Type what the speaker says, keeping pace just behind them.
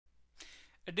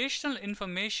Additional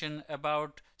information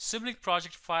about Simulink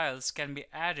project files can be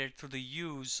added through the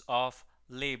use of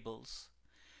labels.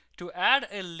 To add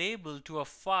a label to a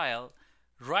file,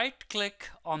 right-click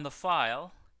on the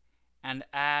file and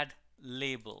add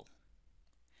label.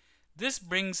 This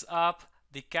brings up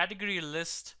the category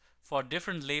list for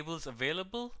different labels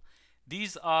available.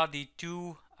 These are the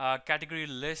two category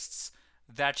lists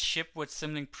that ship with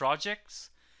Simulink projects.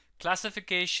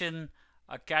 Classification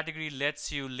category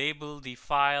lets you label the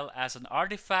file as an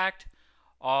artifact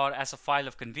or as a file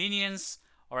of convenience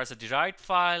or as a derived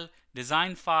file,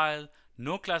 design file,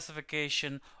 no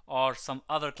classification, or some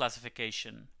other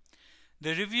classification.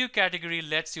 The review category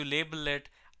lets you label it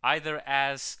either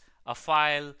as a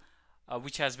file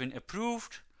which has been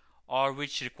approved, or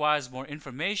which requires more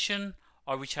information,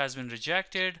 or which has been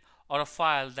rejected, or a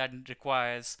file that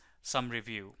requires some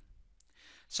review.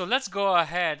 So let's go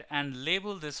ahead and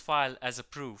label this file as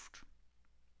approved.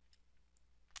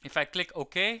 If I click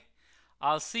OK,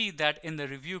 I'll see that in the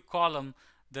review column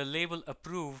the label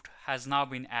approved has now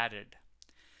been added.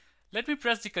 Let me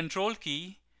press the Control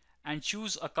key and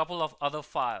choose a couple of other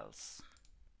files.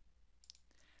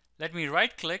 Let me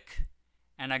right click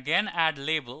and again add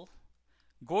label,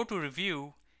 go to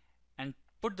review and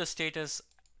put the status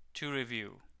to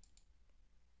review.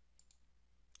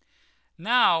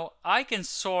 Now I can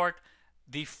sort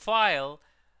the files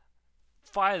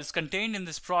contained in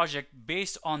this project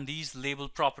based on these label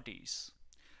properties.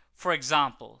 For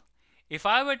example, if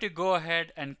I were to go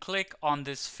ahead and click on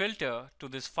this filter to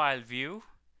this file view,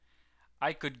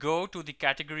 I could go to the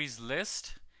categories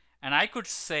list and I could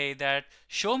say that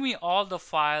show me all the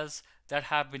files that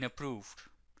have been approved,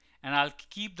 and I'll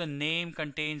keep the name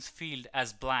contains field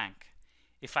as blank.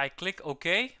 If I click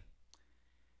OK,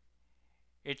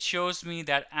 it shows me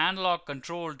that analog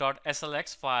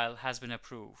control.slx file has been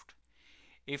approved.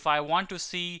 If I want to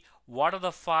see what are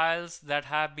the files that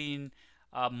have been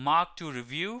marked to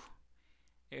review,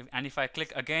 and if I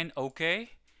click again OK,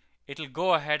 it'll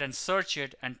go ahead and search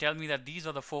it and tell me that these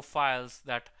are the 4 files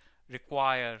that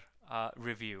require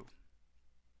review.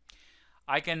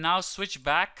 I can now switch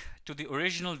back to the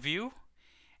original view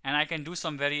and I can do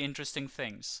some very interesting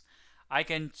things. I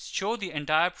can show the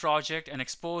entire project and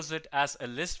expose it as a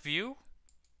list view,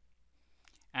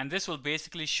 and this will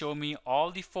basically show me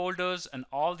all the folders and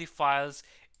all the files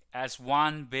as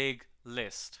one big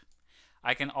list.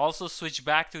 I can also switch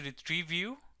back to the tree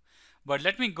view, but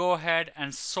let me go ahead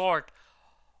and sort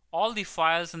all the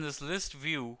files in this list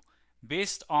view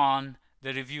based on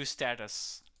the review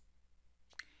status.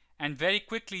 And very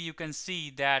quickly you can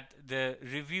see that the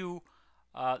review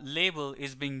label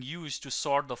is being used to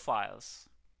sort the files.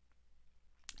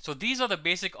 So these are the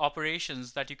basic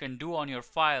operations that you can do on your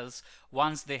files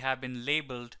once they have been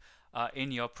labeled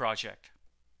in your project.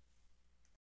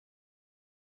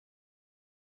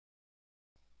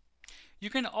 You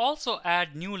can also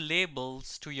add new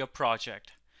labels to your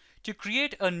project. To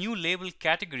create a new label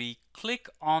category, click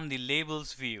on the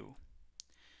Labels view.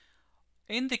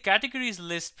 In the Categories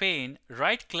list pane,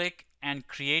 right-click and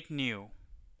Create New.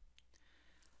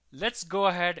 Let's go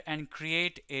ahead and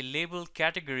create a label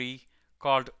category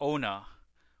called Owner.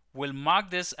 We'll mark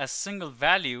this as single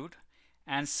valued,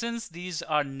 and since these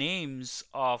are names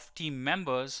of team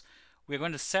members, we're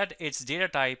going to set its data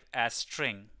type as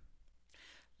string.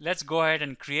 Let's go ahead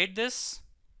and create this.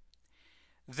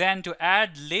 Then to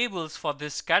add labels for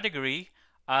this category,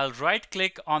 I'll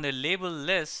right-click on the Label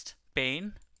List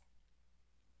pane,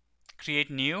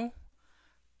 Create New,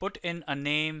 put in a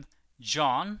name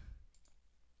John,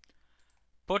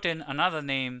 put in another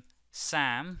name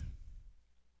Sam,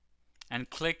 and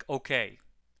click OK.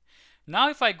 Now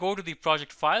if I go to the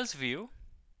Project Files view,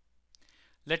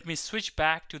 let me switch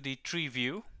back to the Tree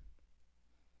view,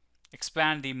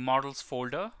 expand the Models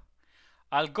folder.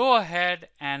 I'll go ahead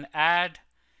and add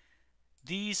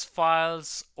these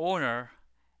files owner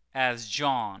as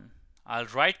John. I'll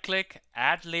right click,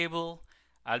 add label.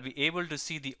 I'll be able to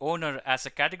see the owner as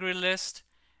a category list,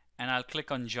 and I'll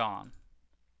click on John.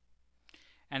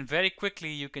 And very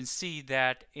quickly you can see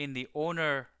that in the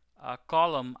owner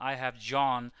column I have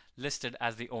John listed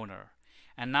as the owner.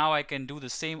 And now I can do the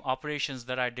same operations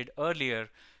that I did earlier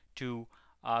to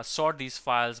sort these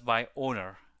files by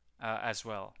owner as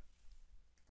well.